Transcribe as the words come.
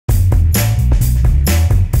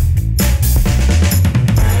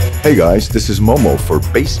Hey guys, this is Momo for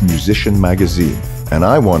Bass Musician Magazine, and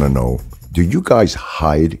I want to know, do you guys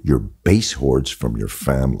hide your bass hoards from your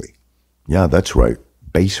family? Yeah, that's right,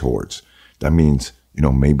 bass hoards. That means,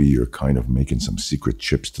 maybe you're kind of making some secret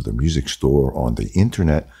trips to the music store on the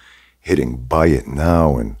internet, hitting buy it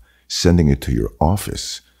now and sending it to your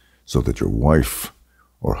office so that your wife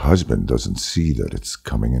or husband doesn't see that it's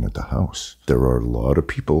coming in at the house. There are a lot of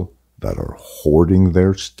people that are hoarding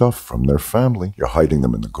their stuff from their family. You're hiding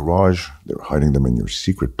them in the garage. They're hiding them in your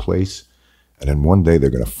secret place. And then one day they're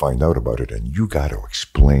going to find out about it, and you got to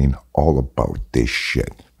explain all about this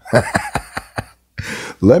shit.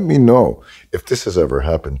 Let me know if this has ever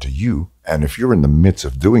happened to you. And if you're in the midst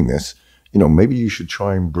of doing this, maybe you should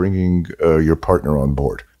try and bringing your partner on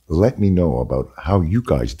board. Let me know about how you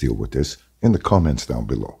guys deal with this in the comments down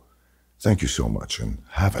below. Thank you so much, and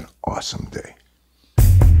have an awesome day.